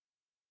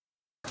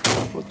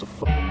What the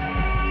fuck?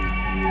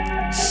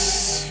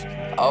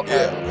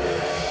 Okay.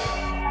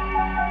 Yeah.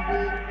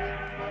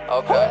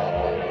 Okay.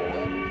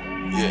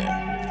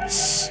 Yeah.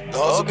 The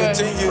hustle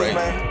continues,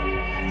 man.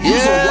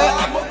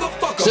 Yeah,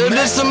 so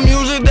this some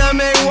music that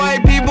make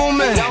white people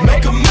mad.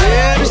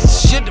 Yeah, this the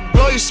shit that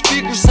blow your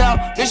speakers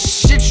out. This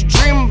shit you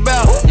dream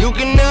about. You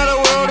can have the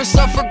world, it's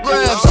up for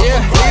grabs.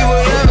 Yeah, leave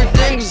with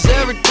everything, cause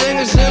everything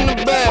is in the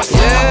bag.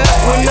 Yeah,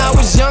 when I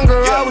was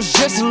younger, I was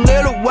just a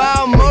little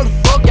wild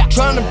motherfucker,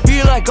 trying to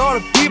be like all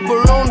the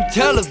people on the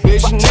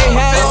television. They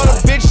had all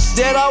the bitches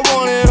that I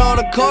wanted, all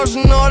the cars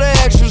and all the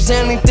extras,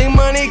 anything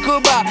money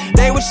could buy.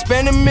 They was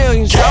spending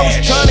millions. I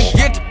was trying to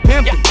get to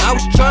pimping, I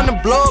was trying to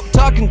blow up,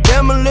 talking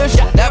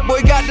demolition. That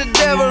boy got the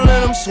devil in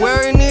him,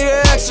 swear he need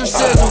an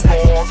exorcism.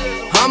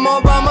 I'm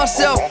all by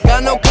myself,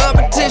 got no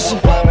competition.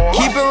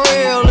 Keep it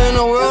real in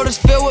a world that's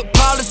filled with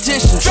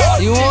politicians.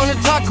 You wanna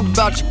talk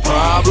about your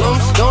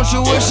problems? Don't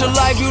you wish the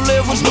life you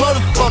live was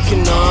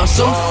motherfucking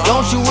awesome?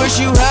 Don't you wish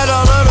you had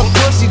all of the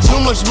pussy, too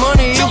much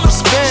money you could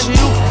spend?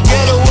 You could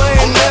get away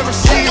and never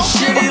see a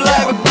shitty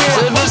life again.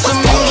 So this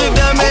some music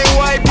that make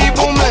white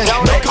people mad.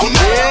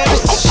 Yeah,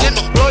 this the shit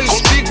that blow your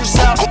speakers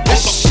out.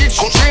 This shit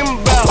you dream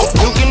about.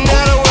 You can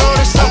have the world,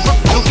 it's up for.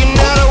 You can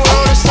have the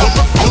world, it's up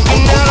for. You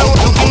can have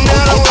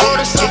the world,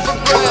 it's up for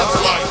grabs.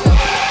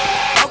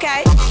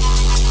 Okay.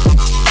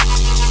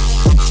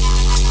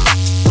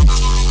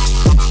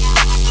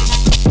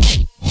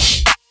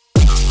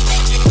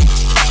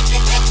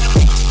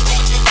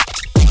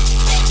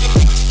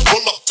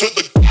 Pull up to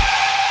the. Yeah.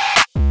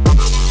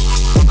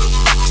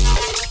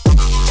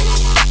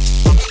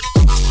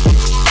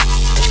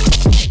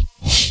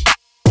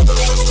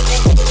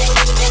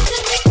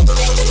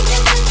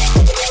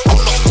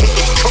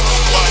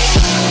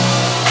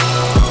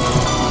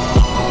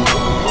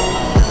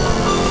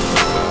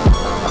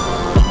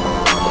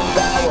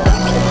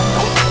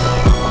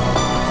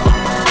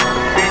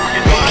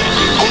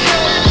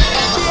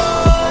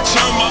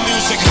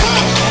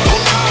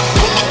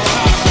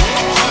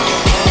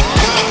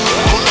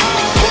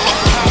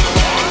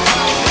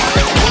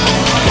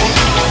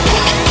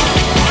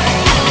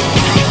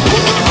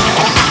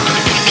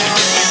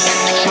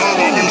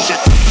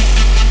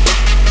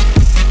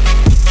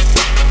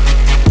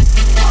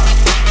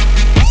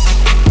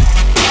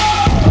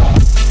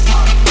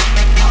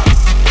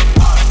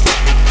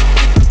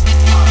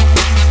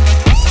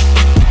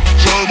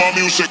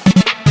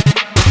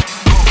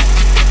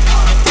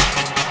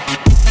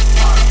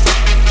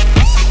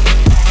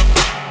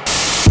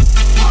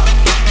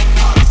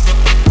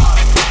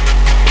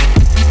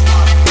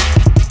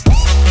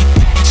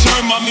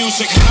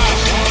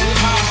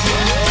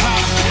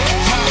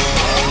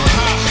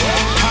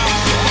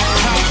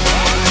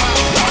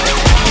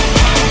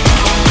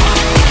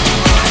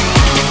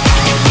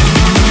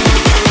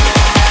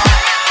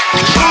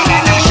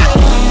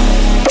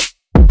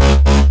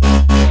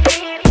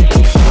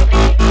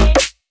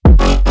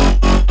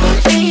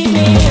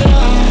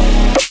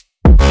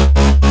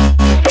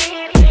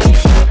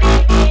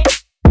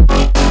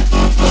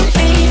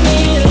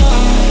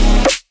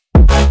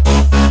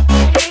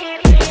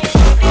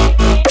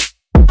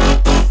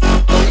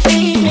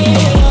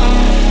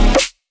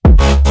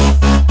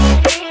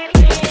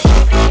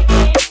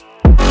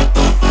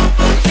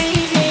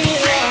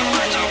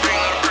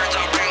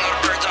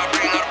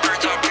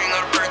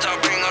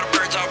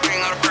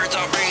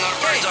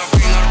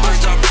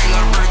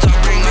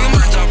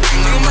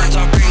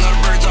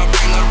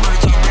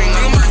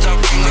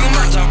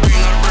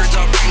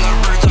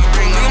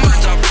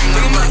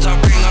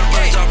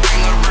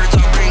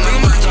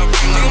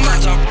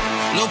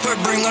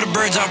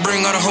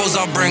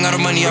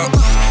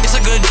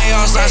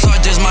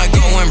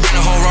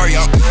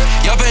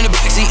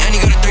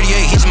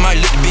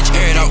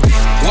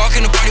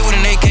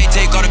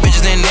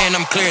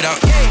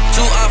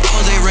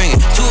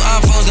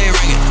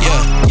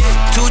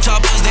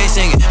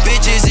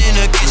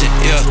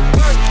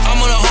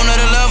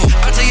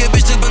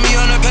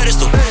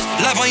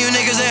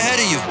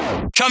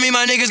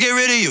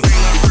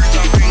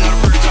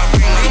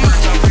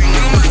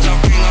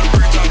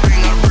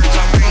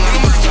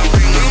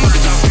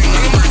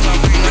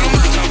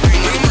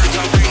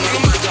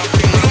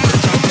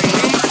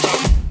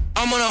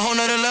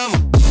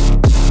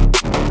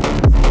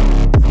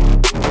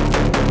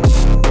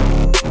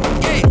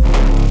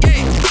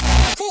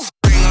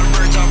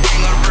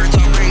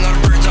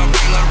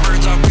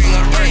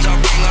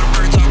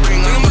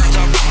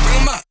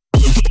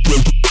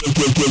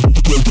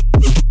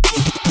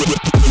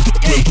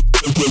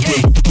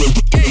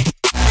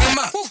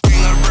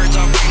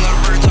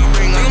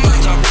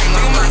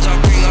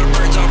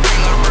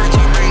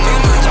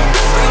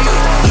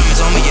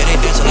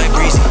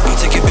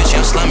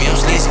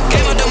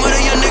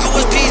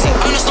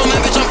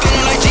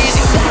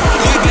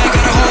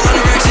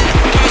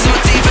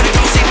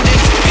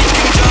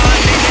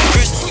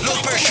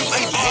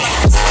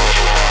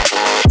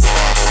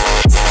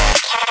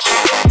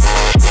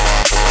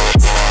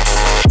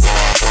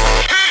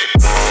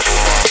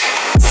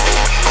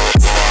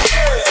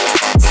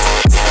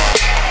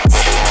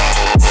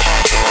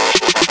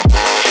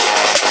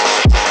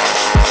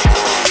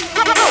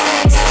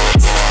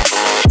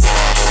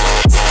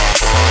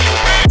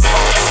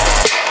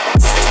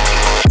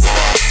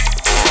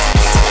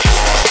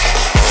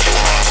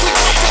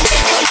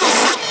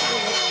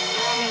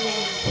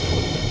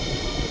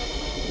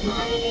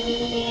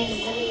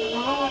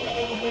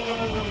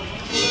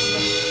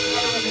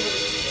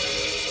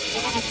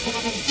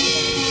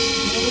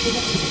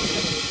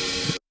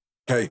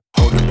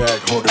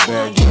 hold the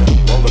bag,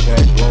 yeah. Roll the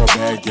bag, blow a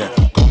bag, yeah.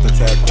 Quote the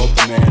tag, quote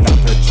the man. I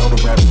put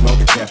shoulder rap, smoke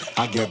the cat.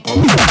 I get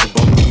both sides of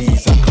both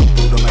knees. I come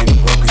through the lane of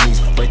broken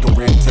knees. Break a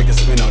rim, take a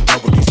spin on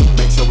double D's.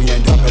 Make sure we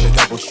end up at a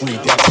double tree.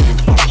 That's been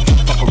fun.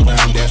 Fuck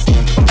around, that's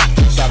been fun.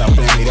 Shout out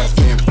family, that's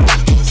been fun.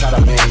 Shout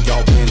out man,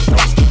 y'all been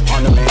close.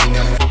 On the man,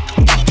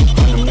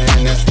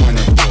 that's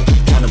running.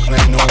 On the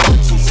plane, no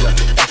riches, yeah.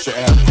 Extra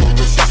app for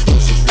riches,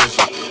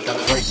 Gotta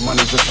break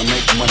money just to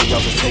make money.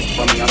 Y'all just take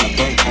from me. I'm the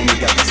bank, homie.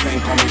 Got the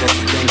same homie, that's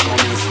the thing,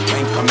 homie. It's the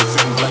bank coming,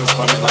 shooting blanks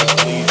from it like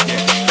please,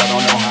 yeah. Y'all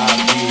don't know how I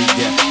bleed,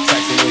 yeah.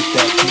 Taxing with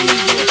that key,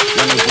 yeah.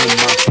 Running with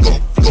my flow.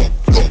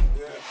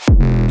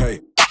 Hey.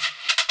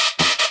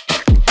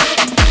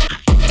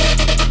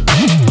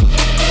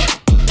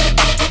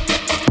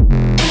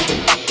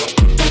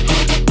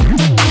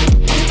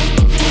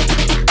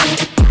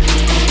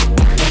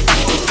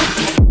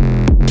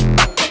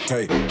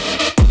 Hey.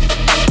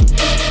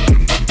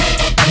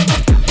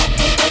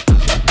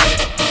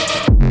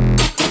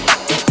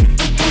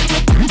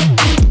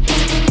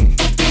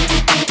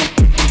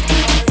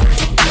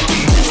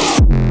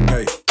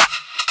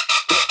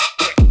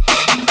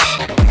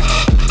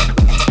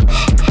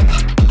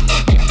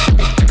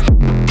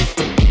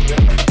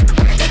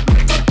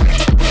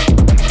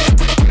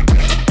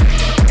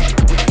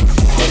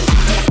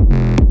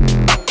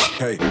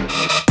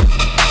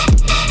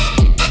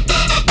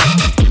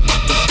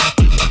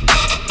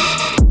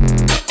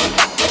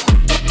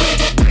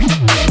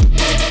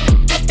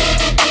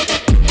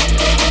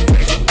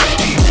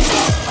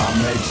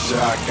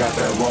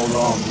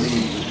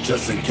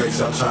 Just in case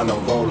y'all tryna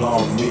roll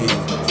on me.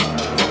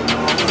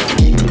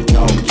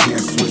 Y'all can't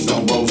switch,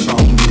 don't roll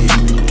on me.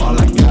 All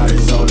I got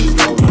is all this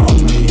gold on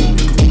me.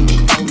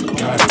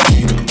 Gotta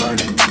keep it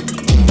burning.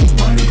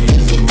 Money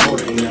is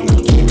important and we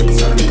keep it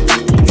turning.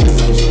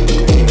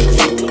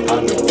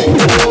 I've been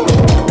thinking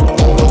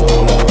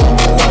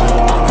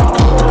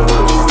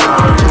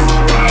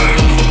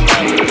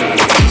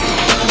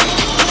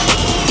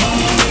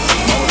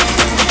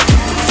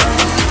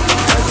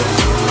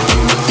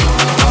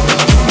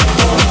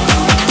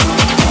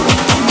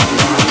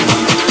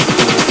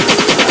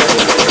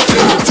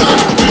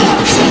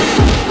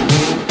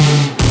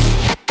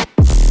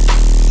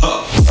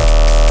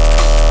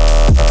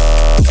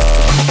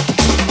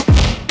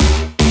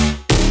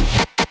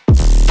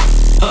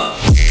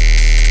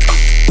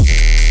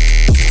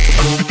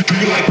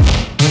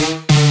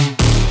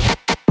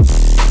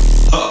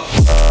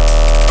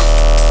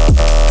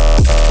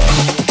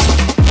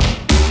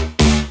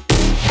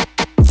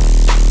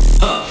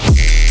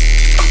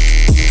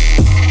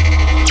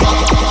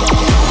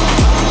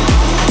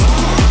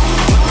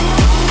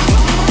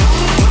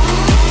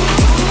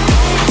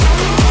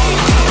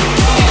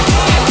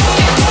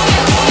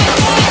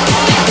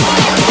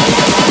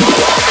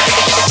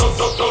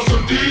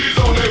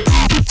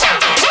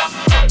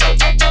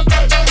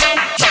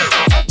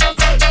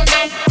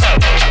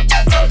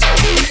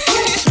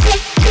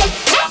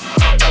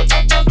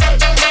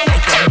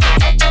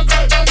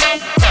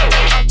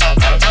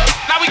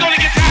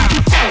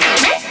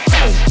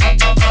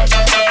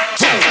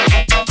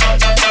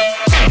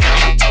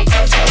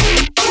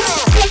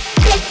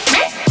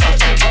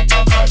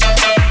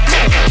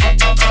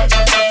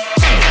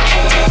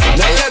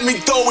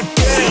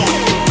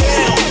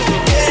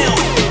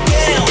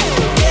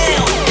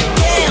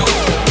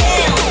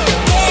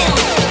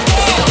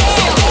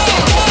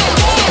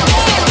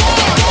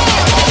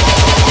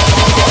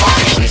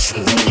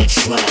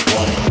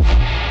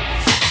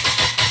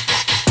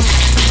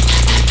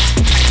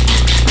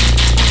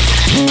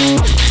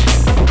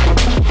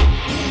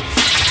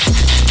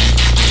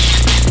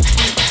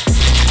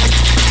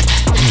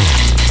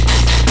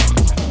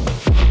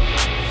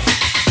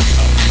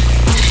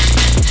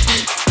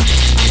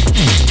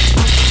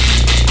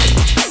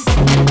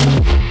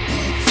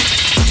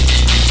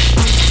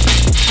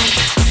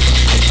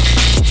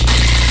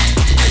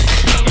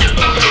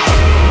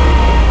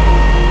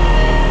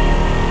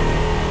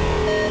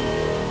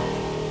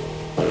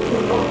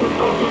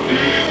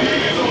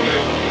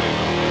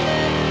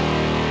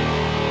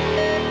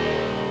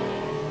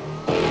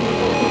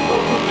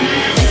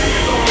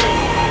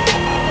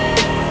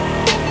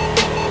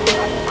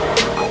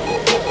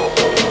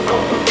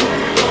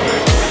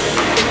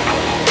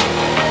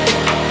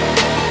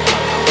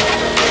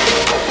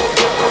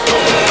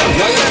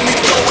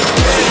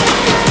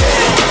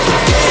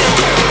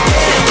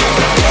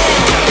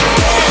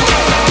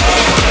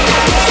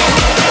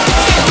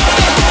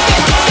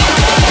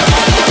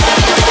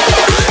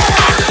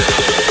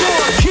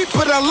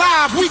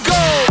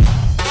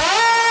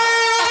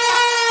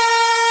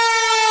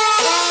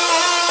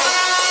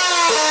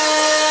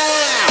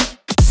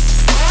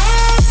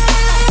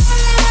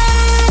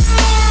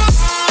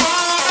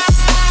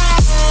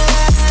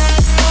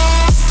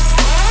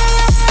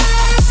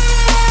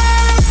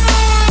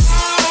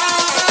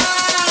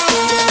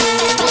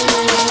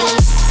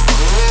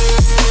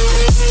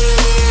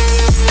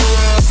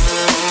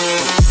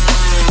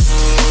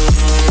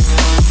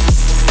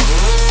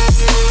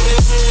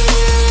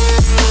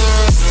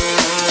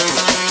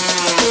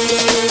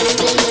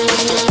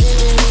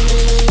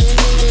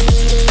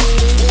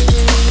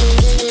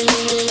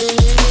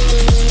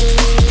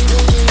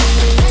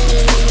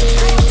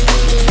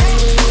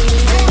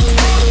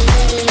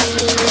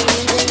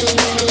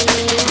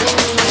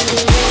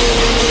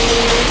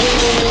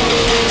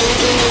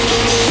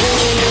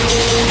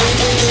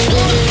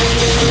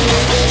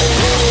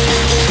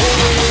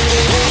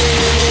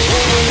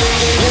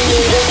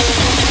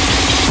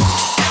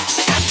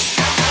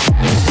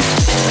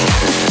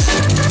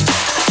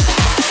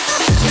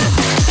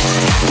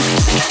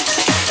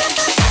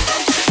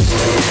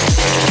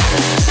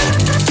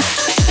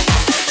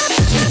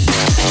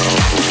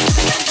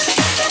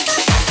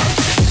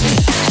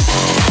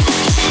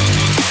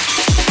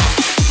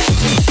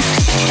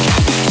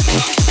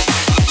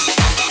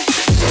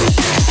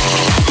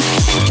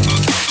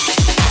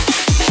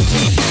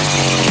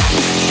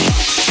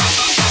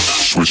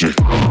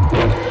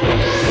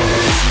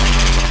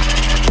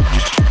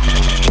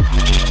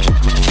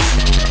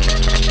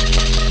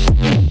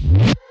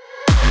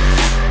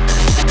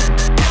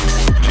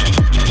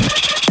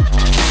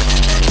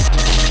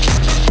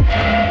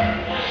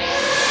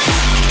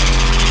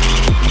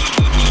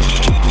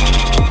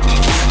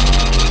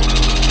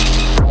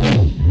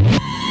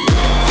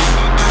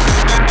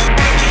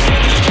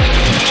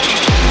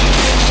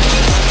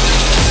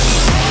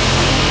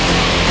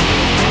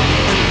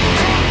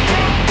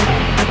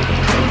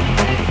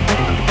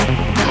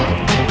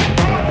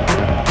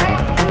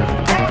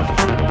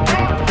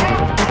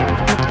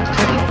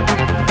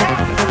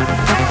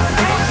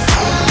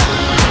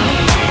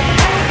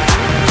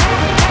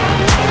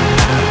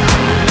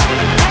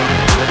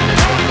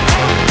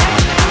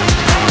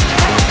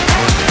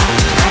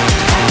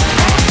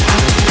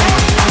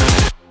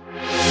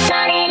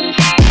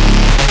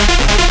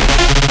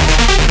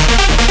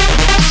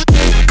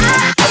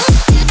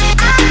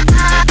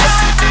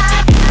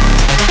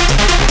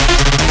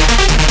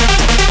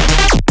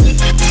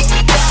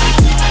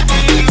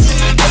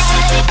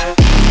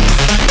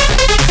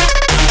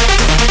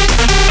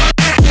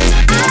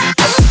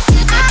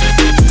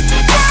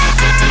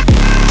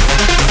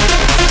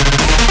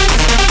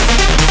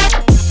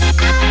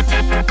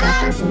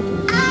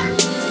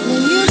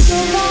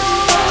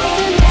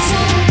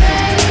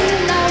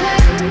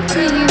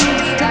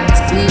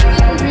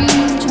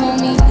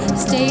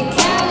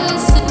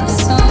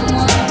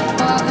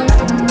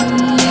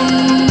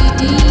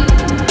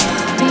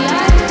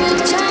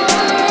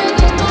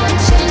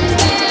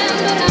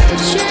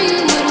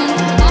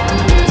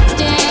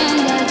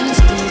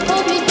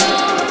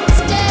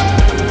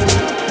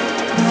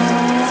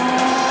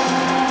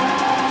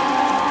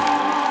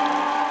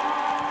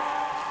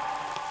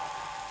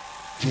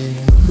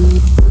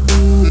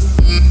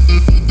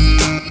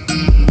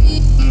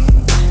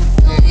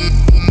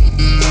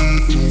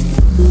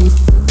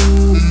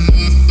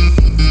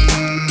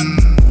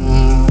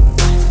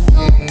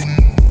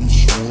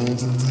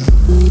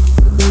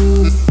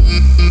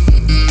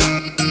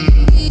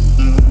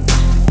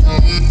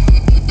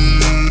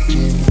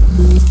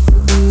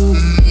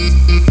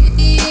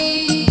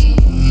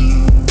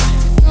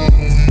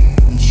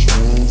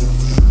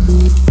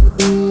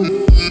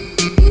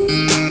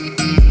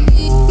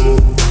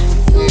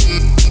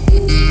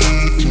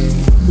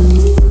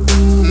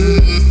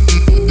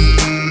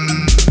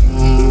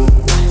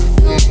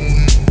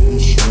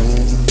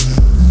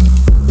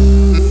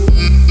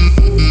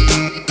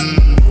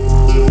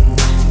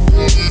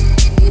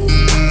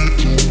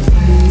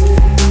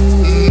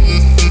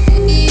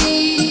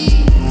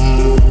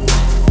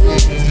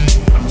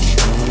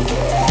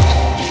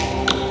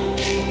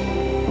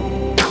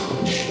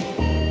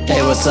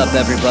What's up,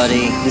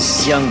 everybody? This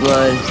is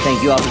YØUNGBLØØD.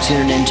 Thank you all for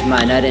tuning in to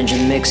my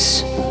Nightenjin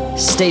mix.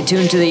 Stay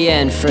tuned to the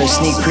end for a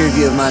sneak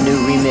preview of my new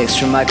remix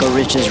from Michael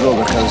Rich's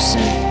Roller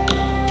Coastin'.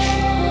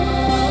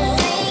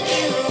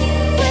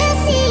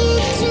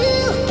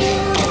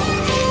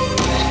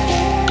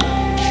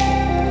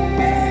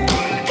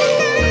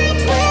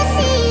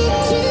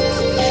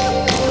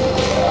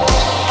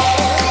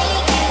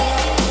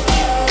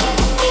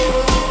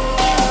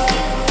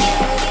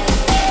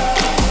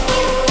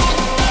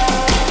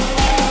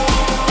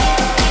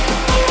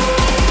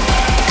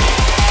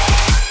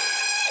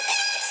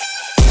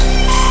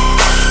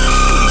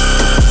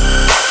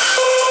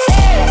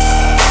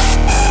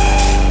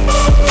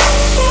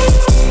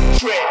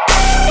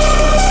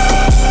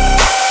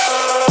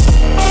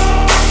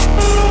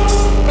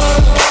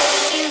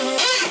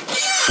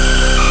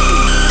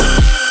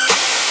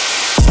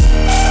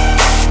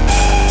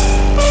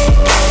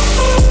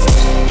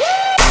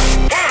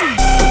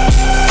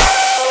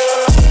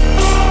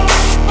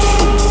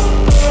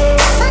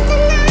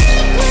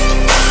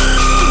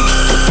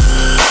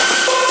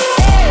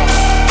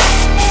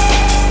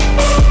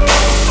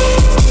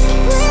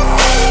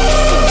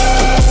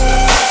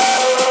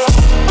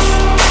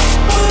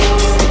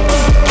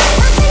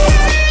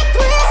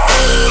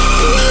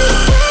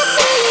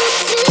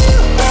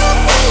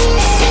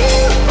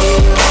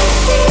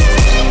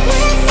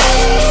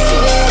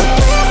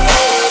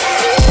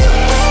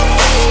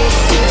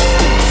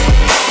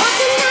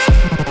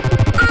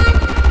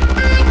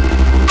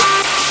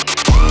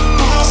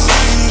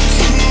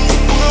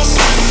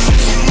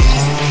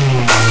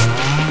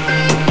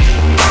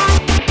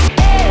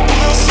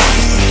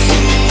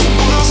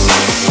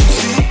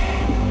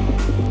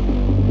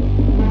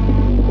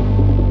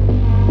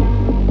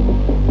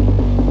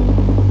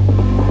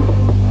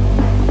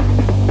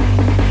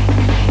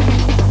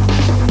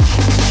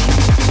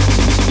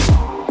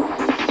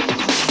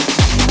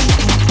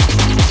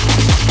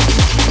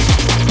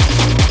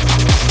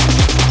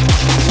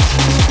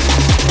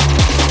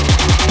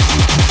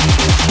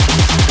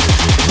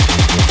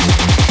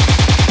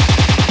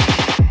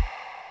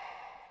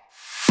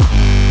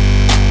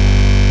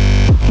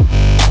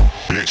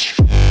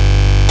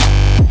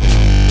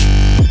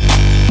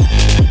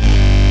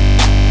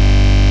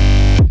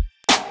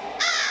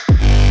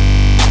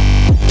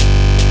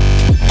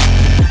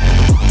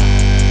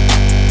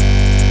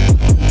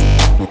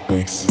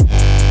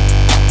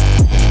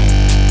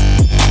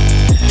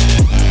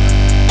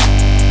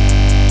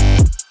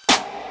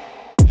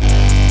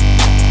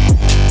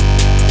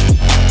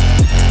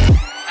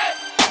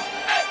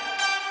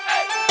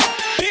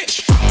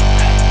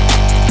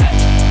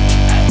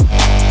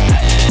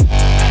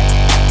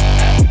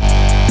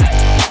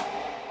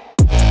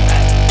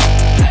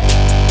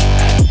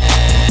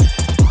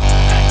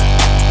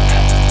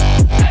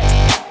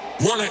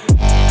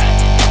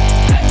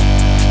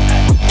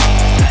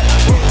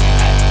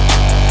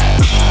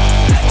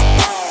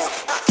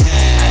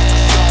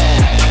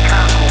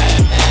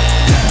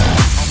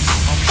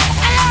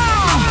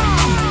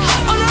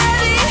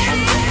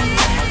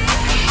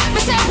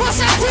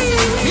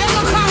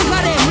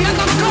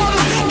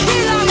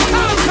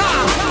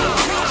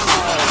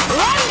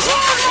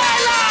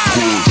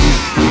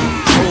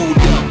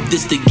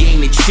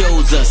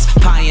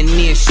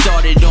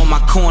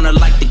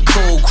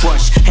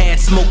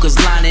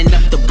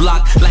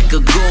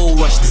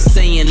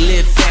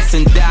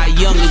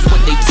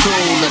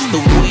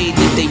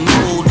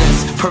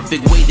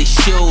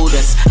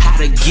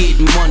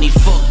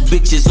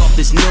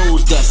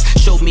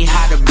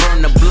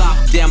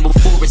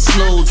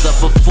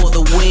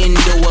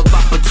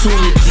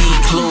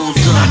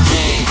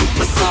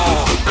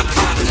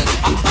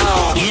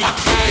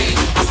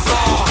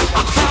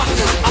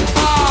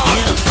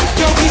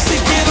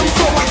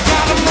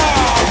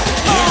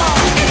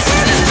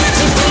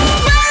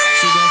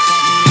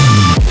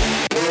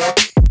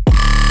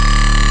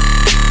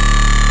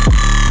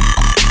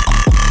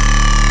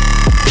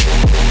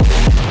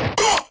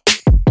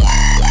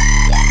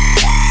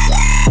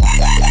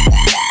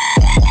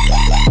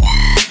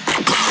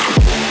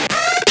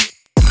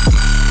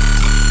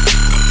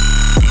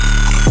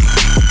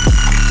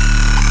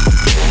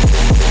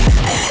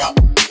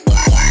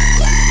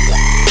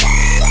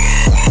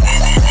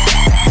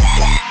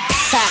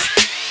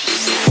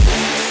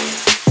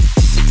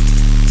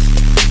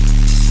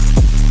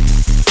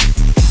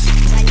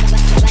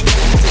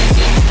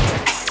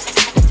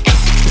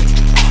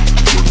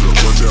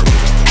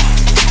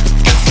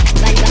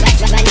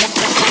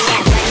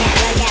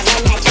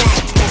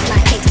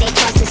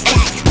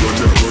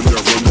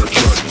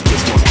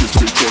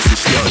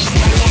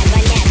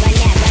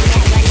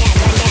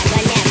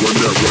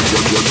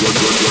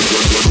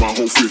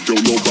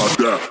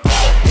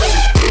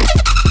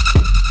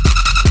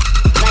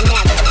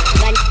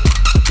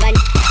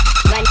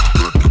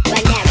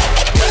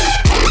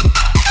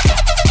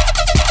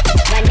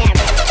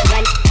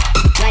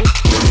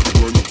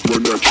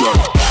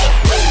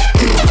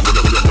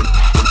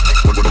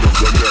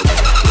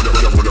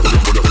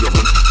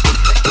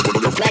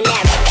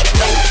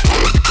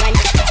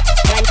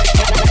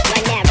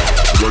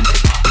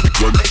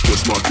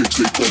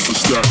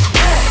 supposed to stack.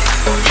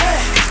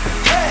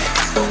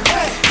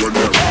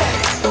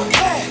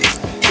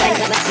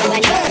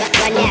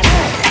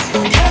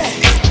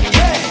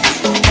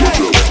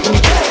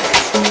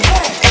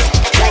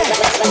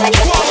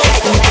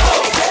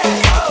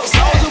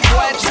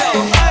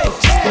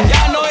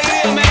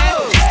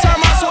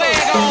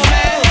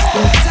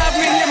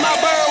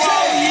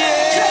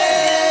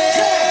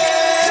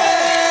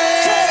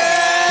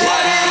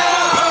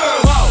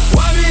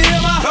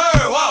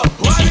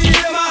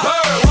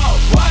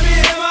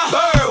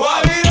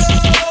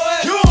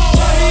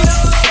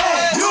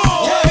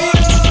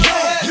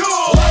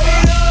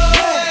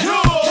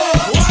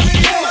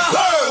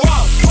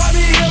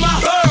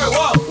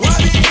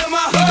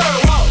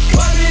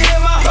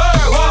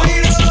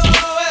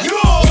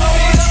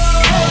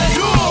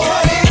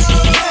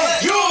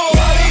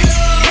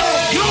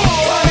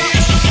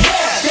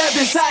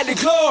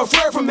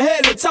 From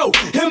head to toe,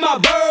 in my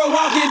bird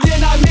walking,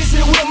 then I mix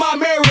it with my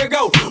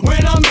merry-go.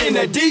 When I'm in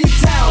the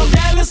D-town,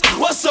 Dallas,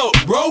 what's up,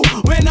 bro?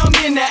 When I'm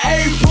in the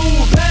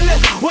A-Pool Palace,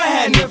 what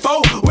happening,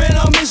 fo? When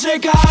I'm in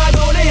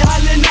Chicago, they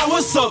hollering out,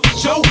 what's up,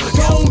 Joe?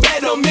 Going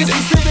back to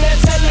Mississippi, they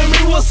telling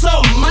me, what's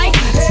up, Mike?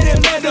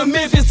 Headed back to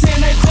Memphis,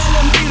 and they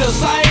telling me the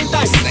same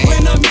thing.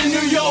 When I'm in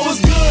New York, what's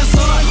good,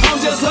 son?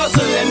 I'm just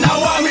hustling, now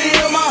I be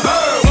in my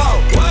bird walk.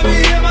 Why be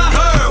in my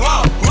bird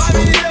walk? Why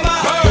be in my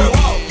bird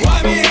walk?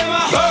 Why be in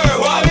my bird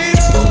walk?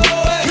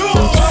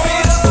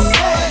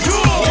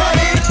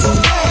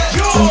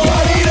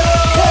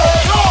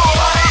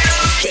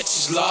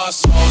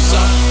 Lost souls,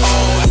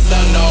 oh, and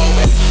I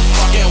know it.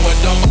 Fucking with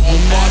the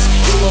old boss,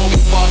 you gon' get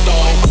fucked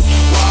on.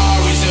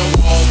 Rari's and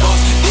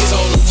robots, these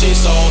old Lucci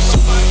souls.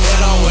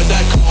 And I'm with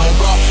that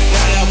cobra,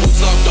 now that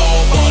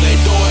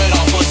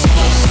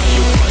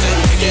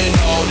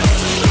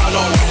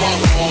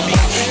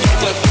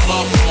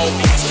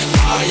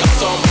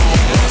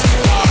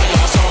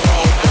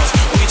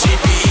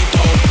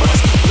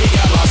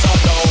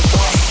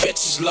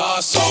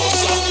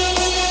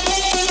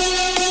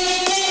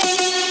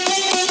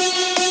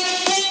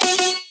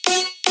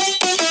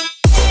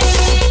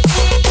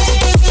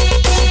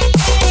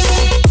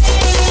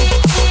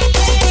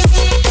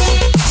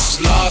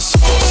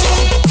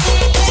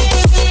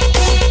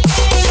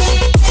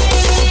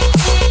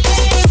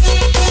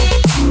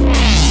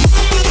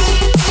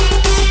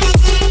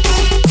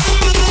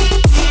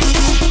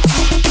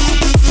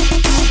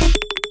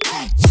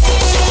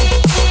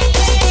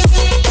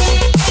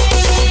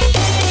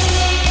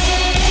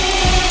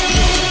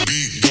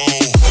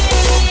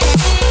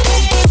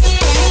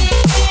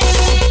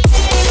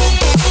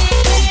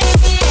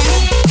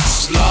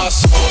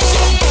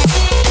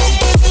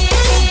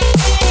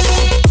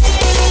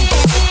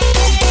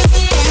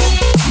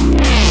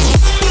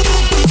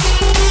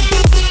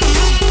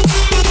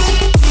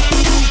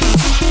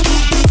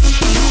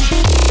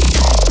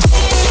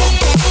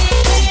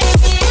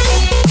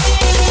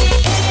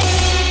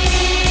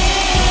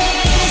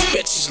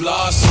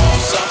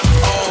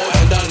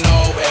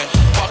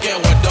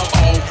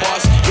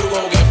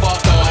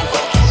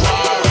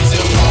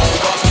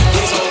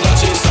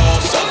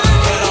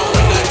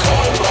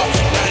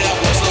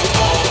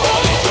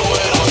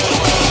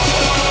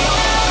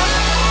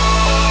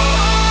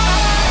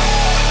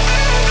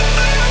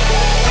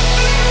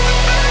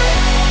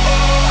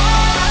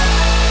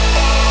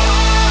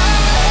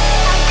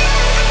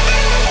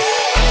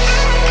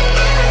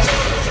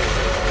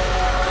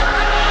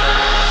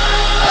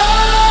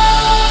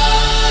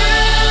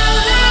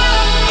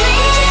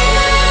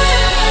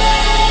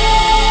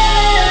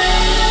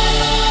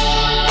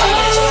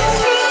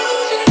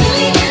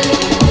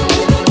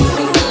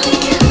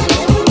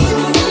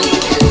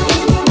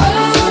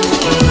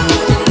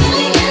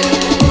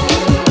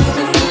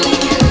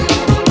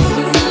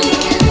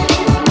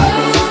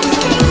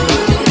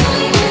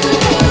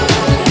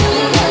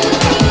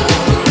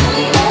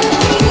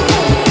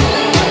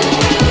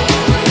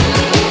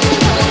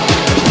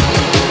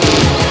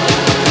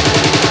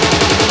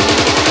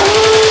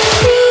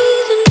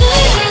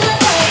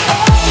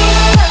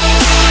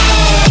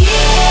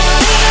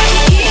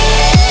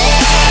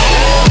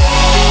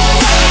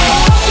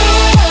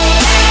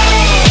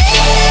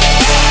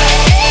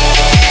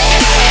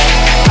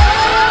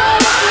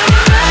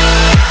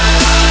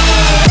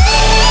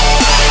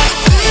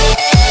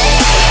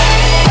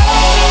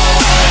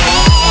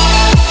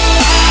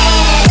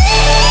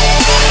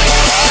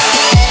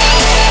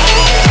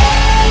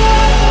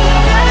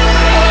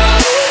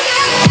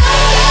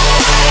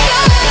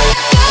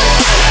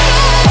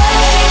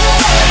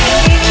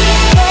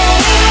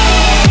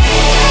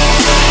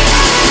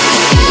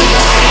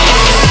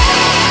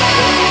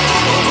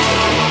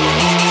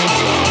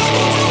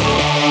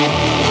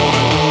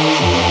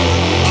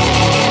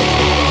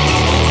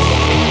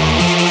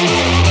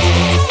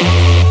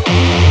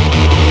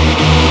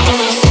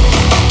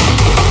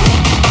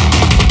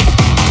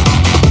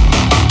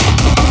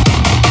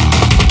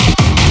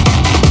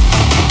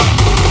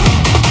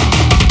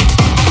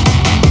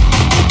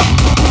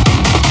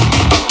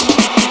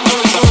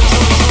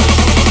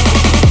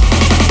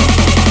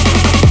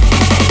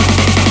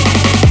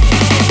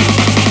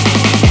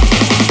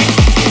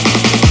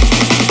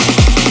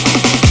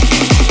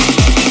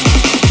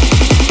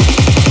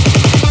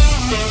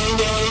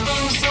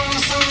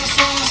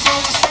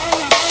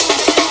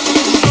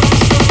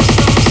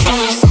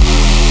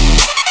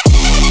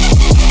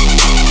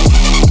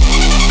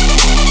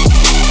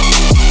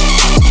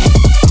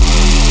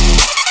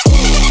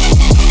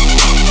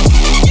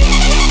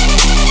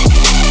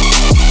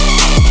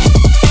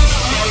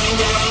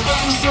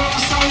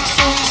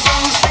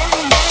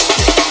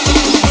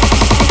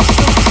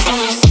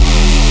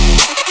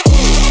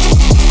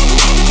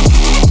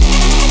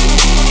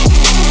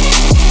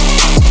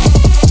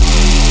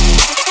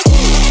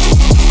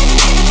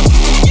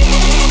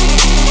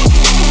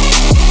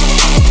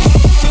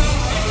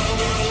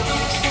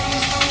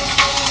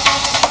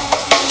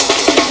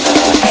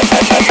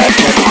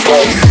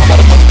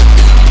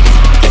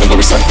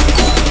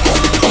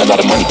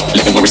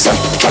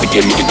Try to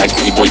give me a nice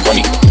pretty boy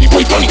bunny, pretty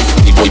boy bunny,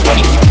 pretty boy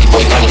bunny, pretty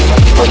boy bunny,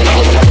 pretty boy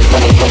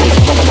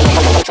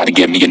bunny. Try to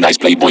give me a nice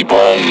playboy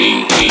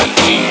bunny.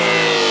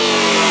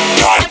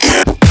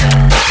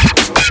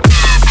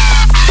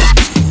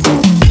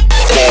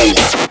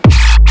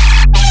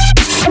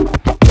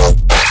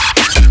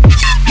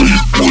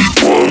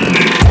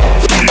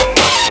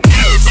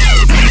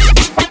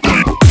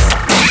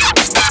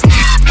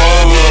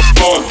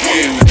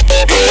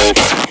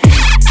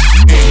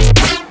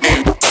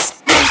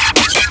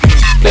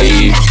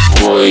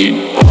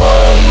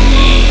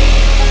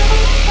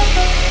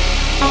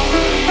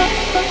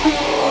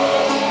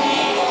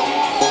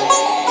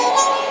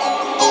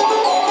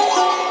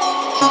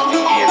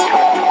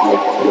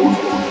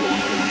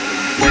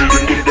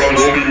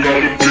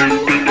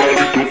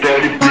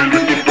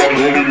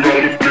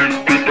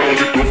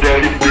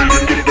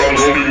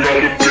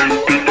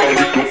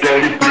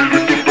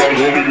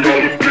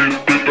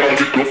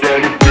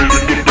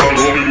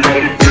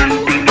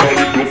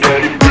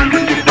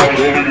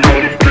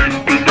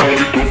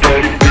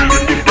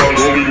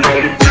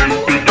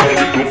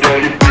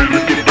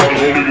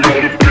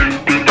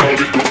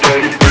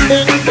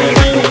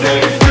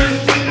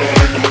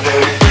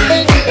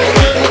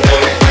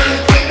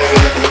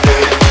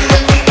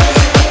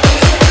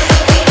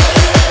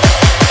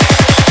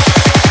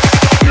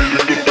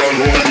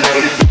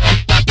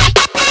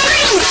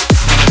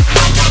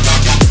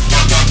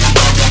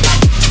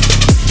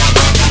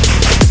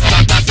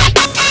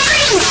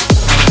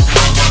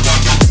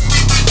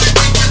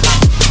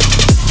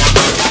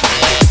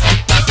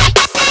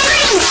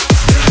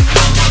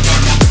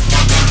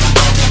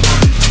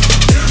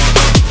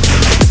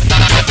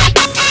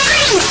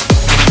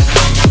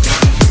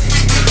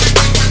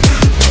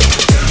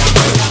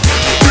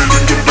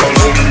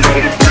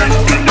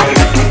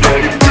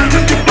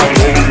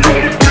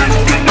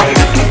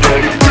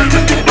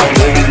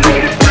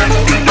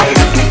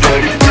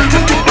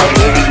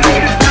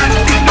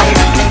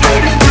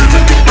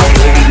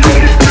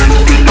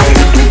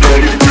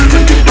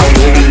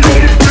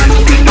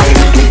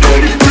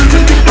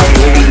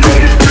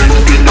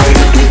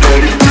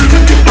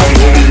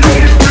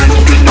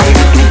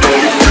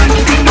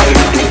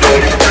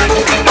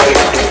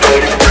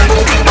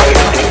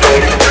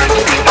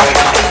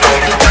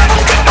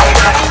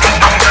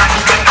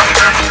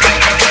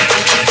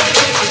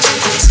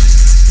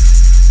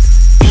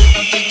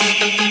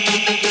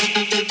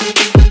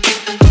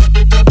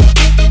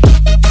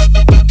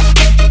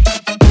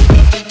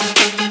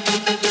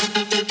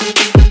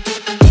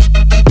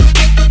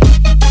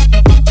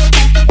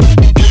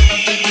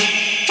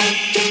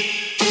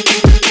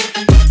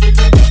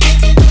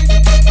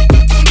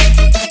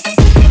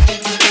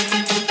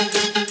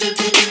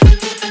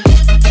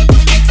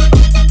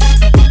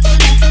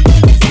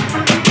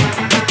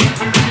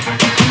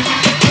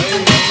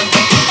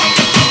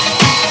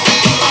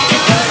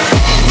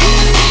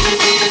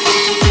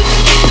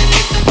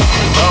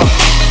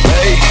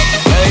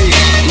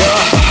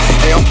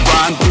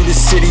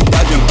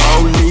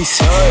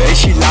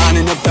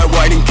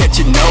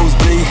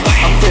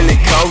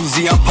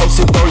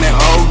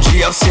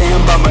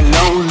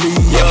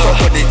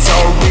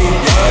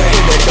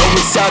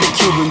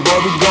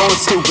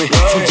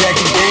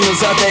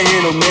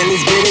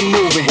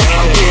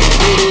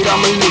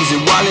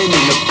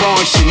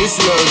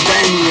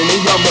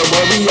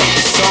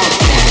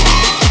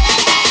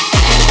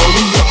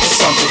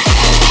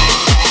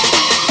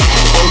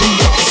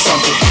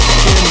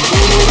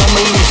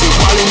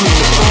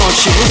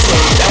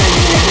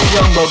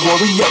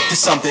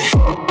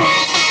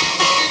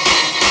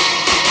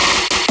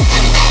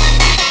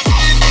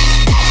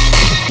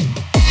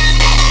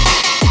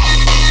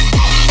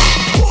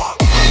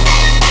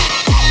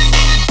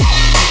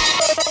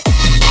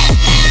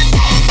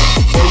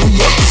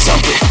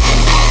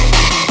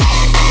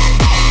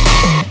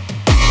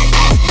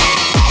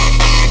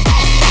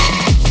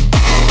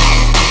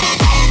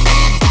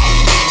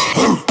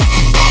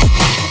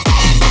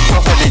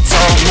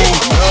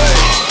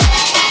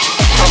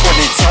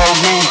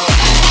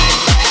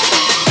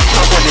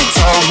 Fuck what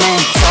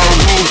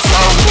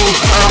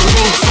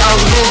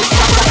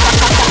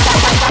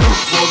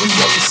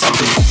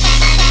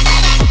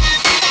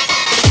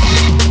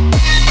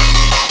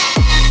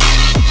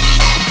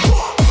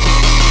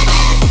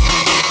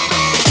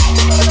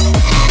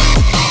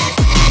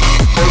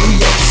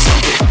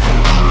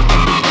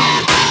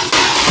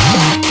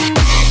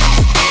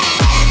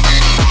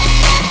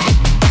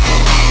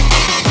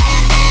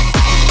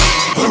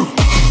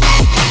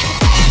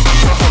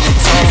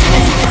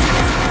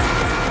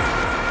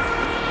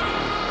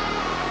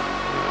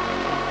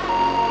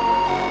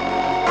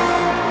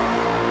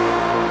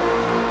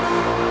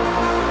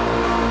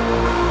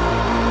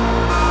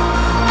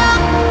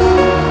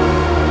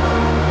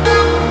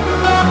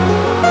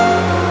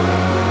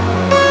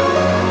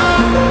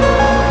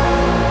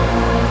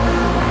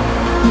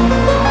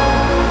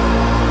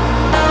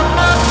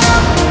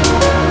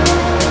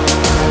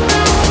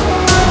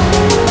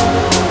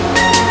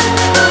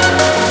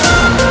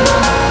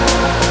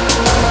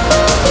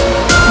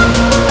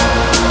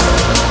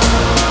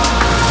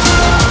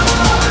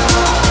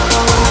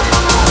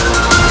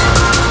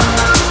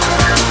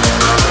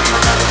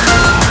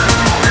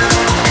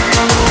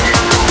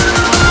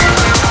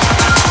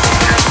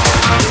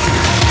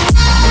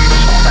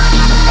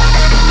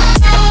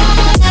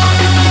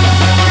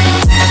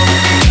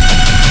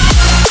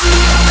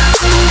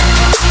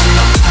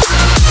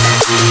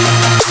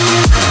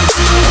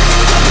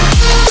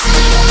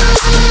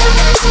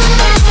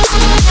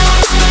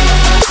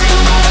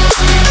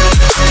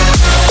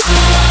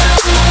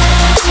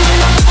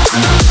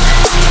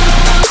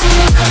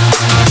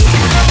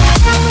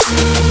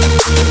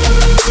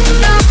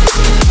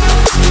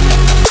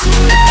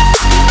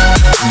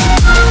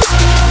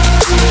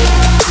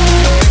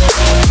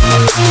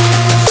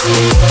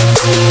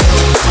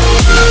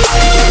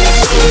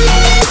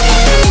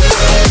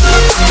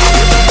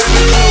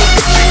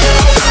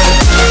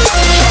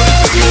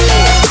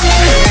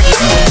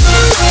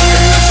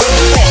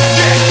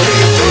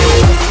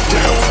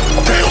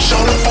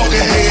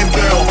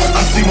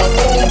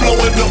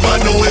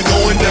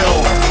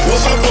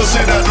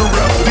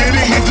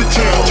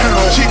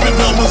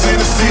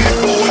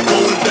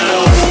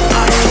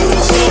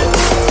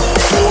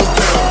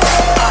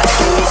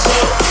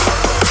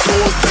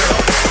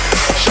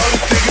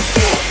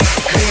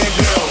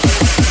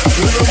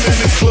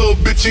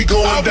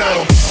going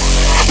down.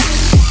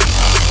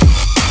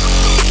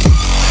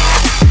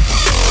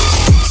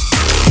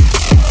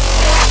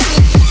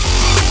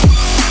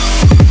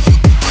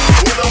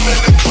 When I'm in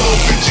the club,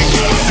 bitch, you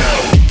going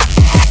down.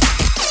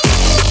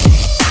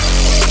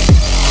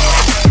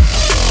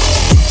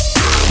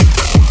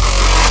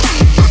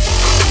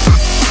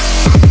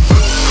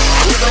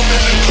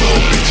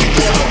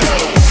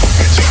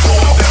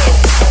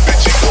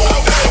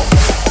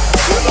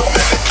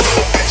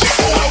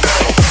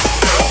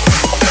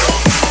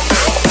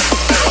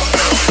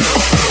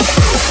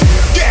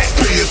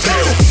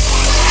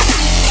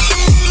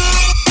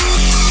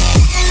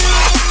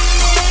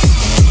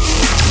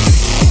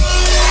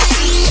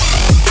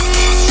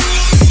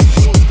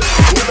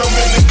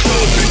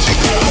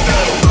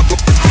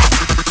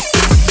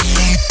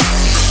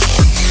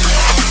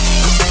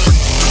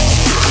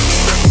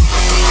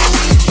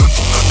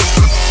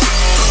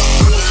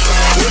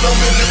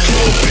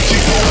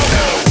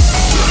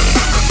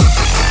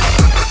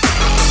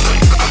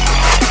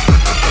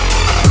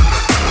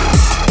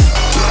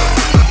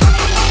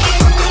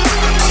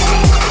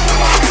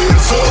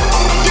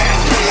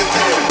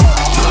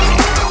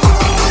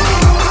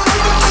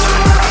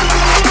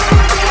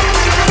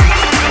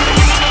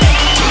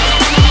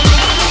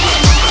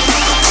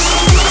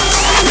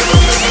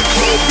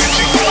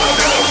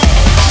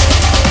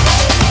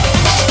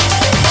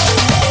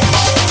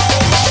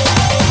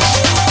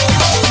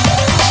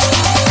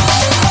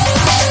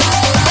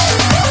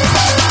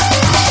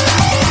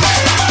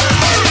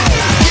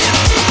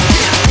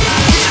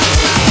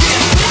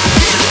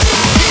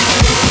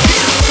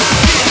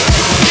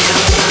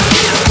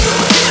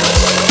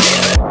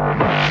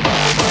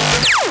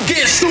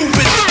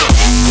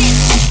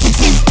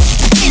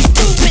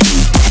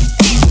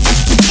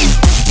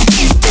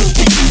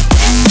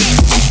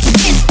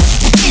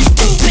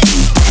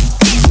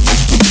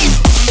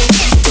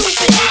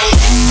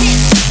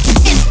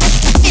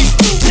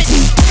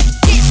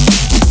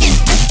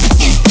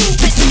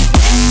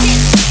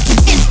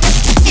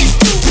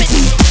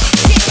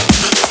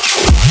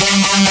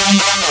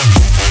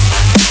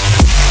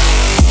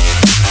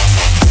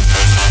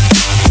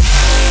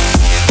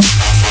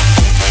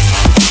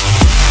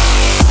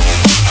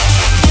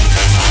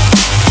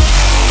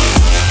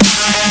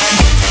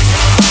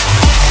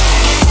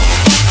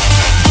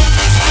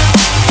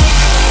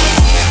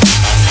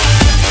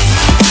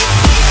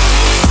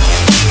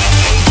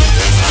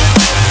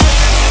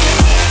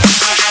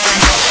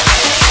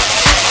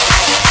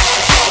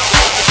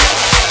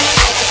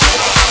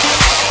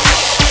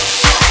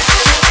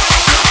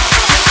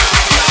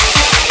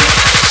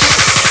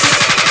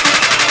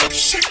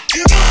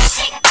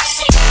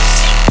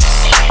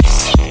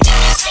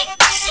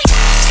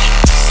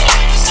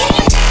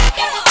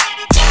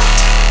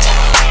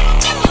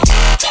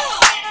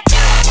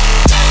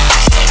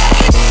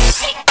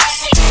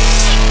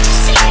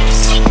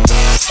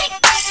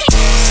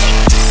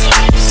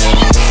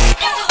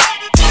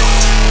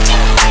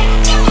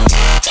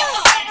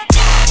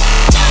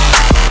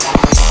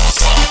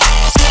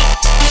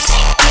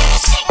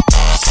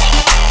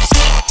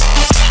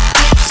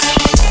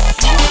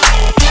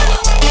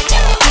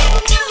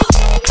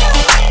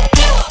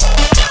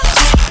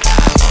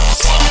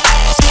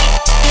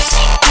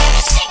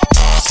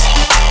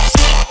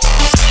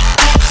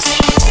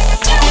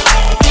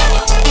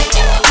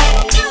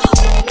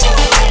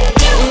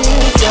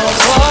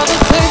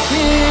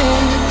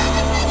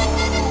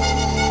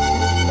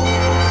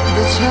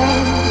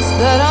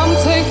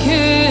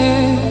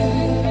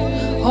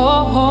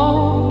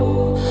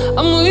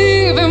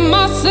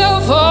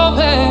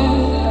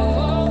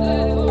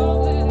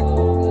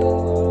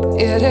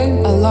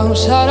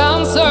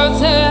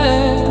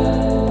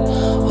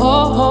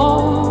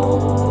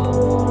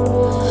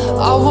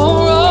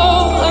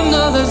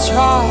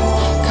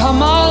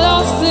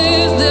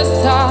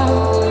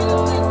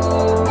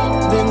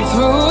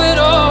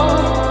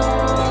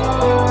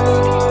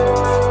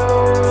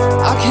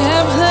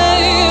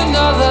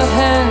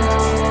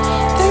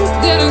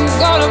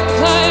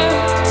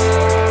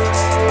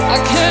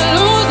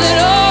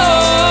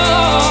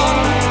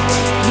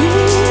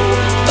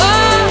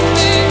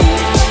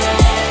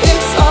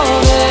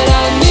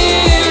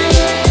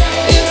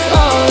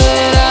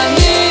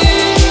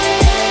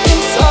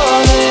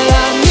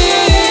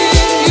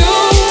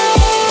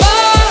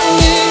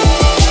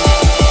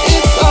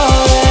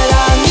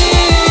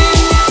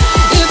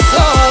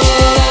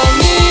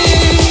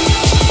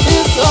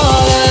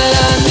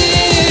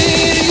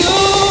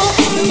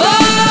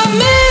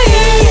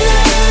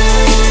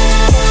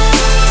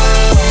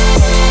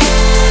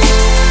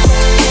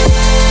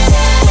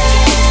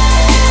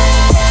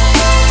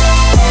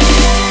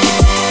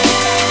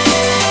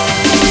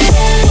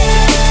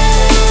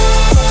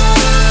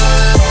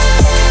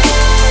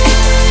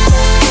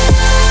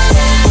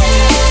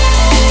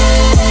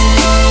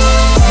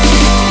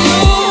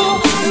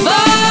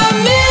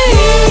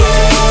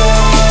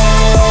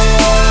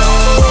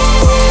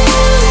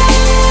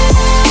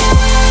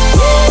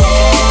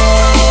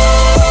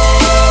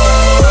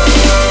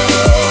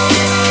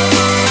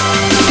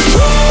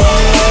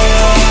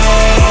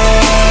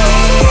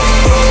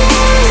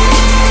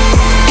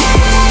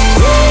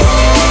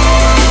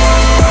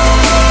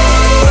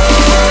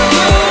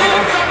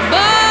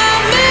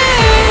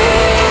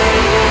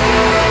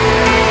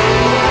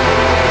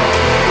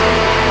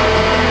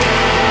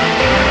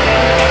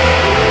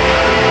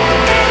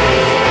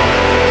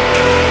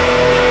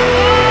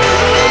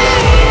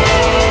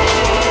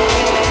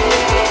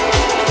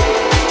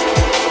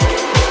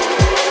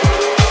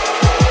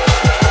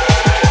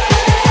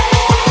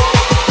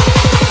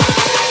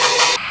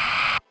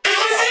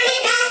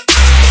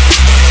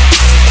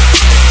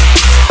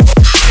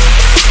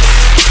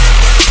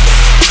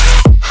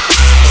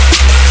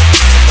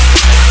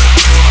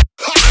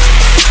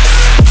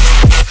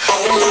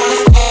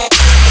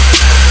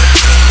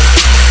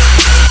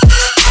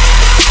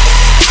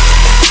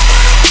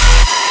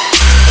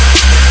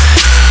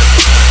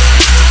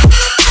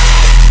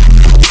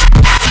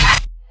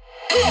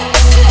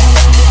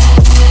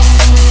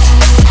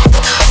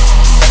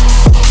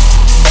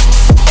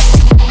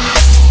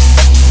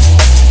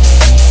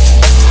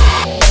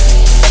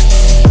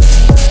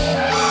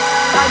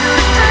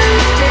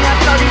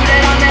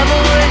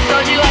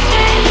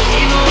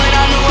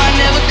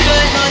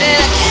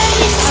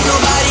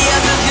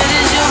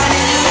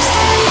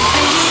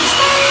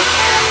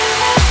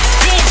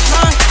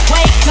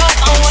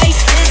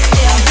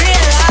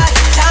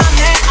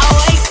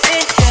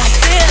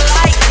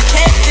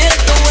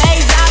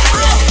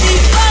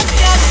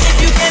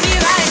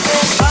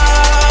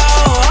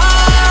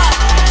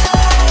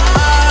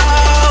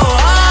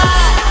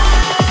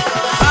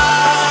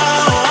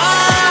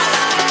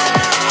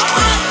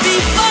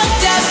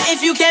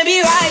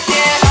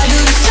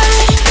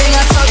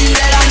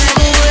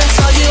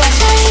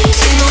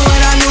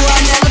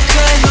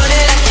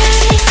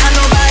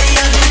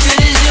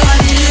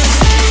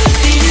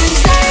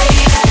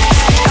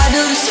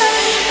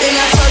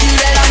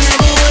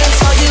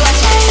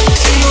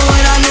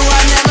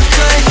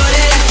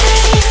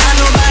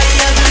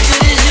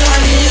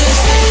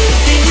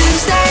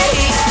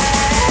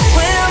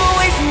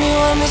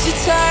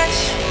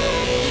 touch.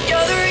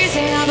 You're the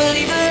reason I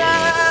believe in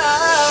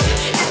love.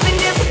 It's been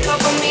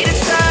difficult for me to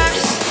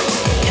trust,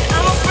 and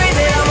I'm afraid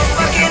that I'ma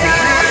fuck it up.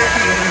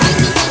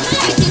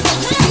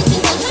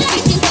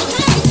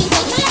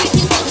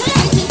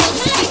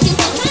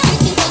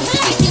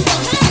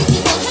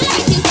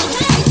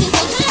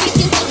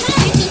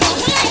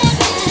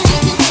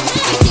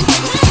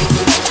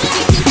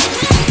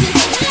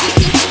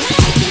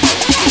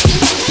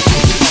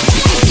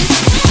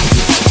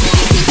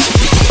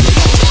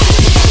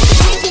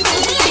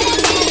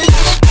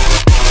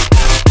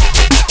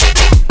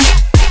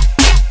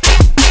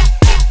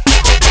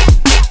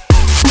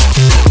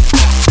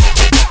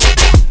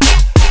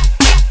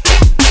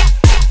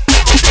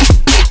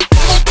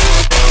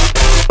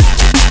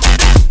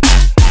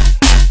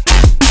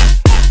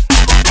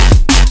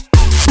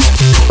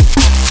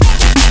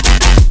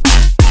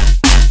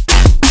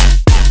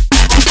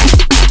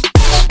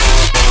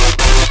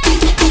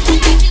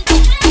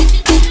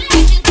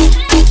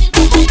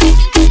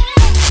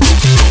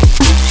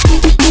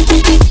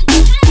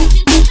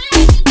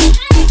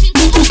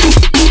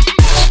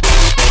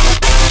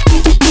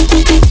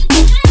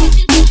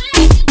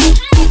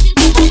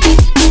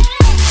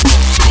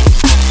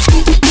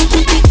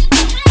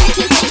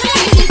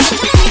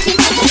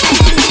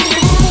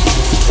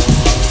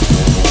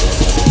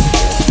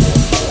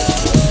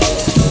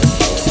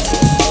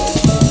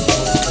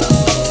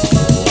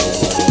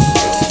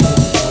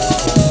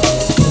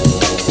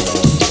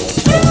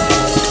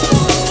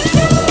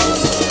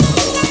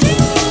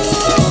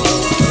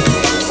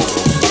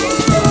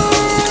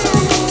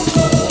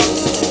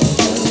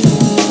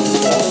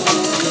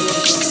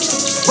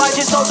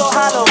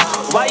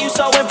 Why you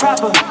so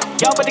improper?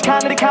 Y'all put the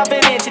kind of the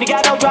confidence, and you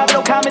got no drive,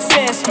 no common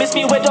sense. Miss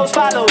me with those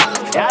follows.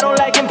 I don't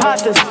like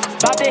imposters.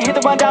 About to hit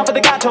the rundown for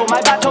the gato.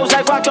 My bato's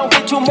like rock, don't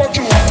get too much.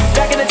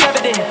 Back in it's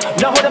evident.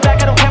 No holding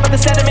back, I don't care about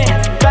the sentiment.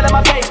 Fell in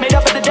my face, made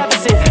up for the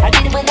deficit. I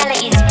need it with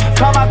melodies.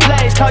 Call my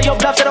plays, call your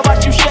bluffs, and I'll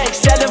watch you shake.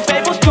 Selling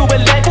fables to a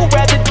label,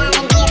 rather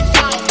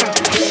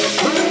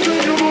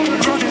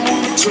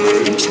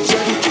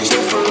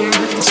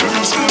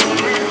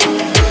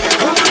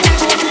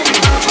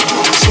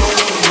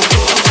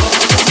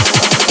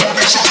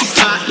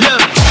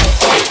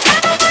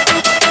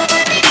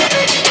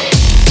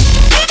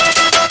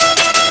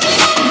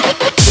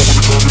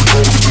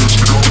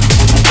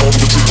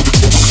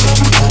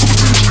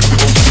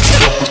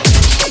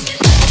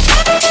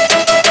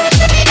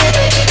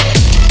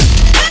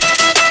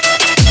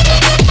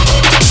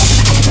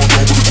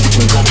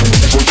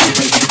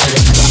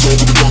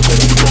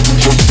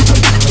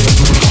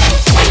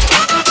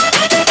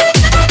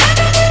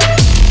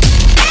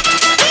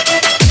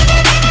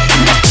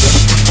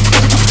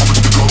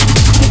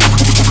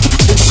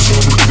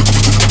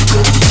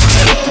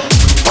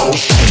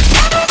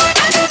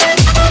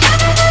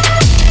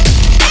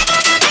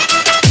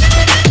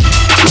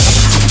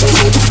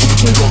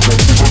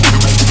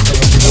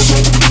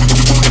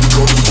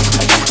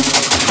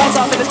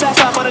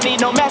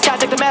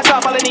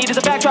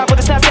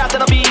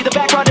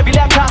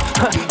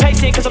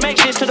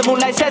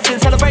moonlight sets in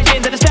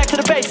celebrations, and it's back to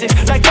the basics.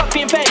 Like fuck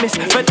being famous,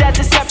 but that's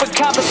a separate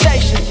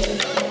conversation.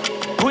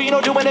 Who you know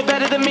doing it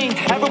better than me?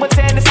 Everyone's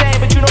saying the same,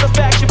 but you know the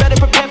facts, you better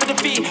prepare for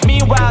defeat.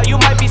 Meanwhile, you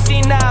might be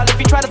seen now if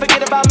you try to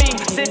forget about me.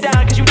 Sit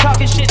down, cause you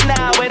talking shit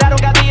now, and I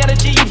don't got the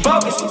energy, you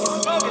bogus.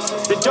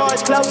 The door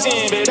is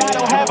closing, but I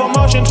don't have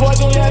emotion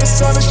towards it. Yeah, the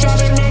sun is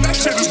shining, man, that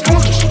shit is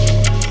bullish.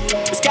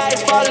 The sky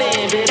is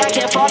falling, but I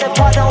can't fall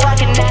apart, no, I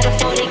cannot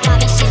afford it.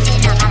 Got me shifting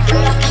on my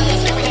foot, I'm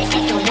keys, no, there's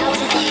no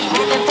noses.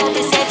 Living for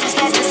the senses,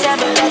 last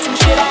December, that's some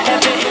shit I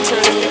haven't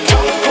entered.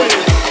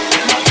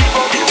 My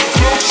people getting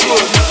closer.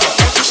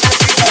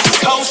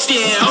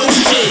 Coasting, oh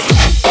shit.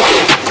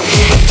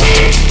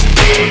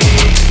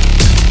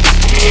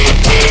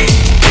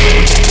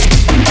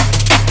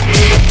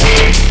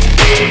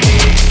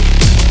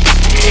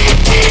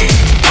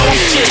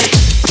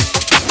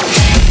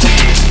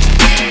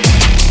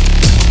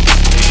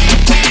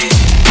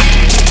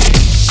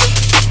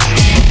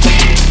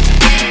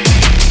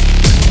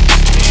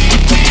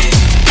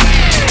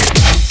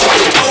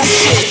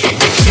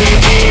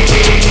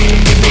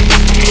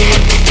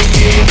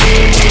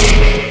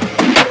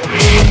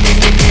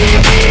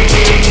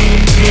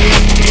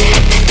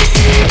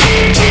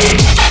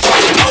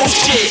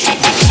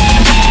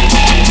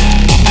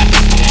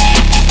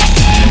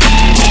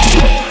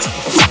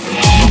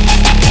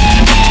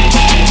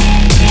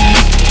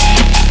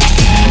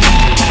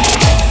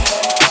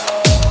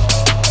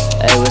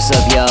 What's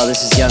up, y'all?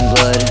 This is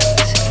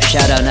YØUNGBLØØD.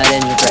 Shout out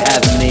Nightenjin for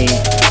having me.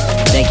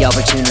 Thank y'all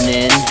for tuning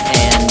in,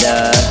 and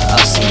I'll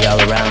see y'all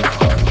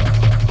around.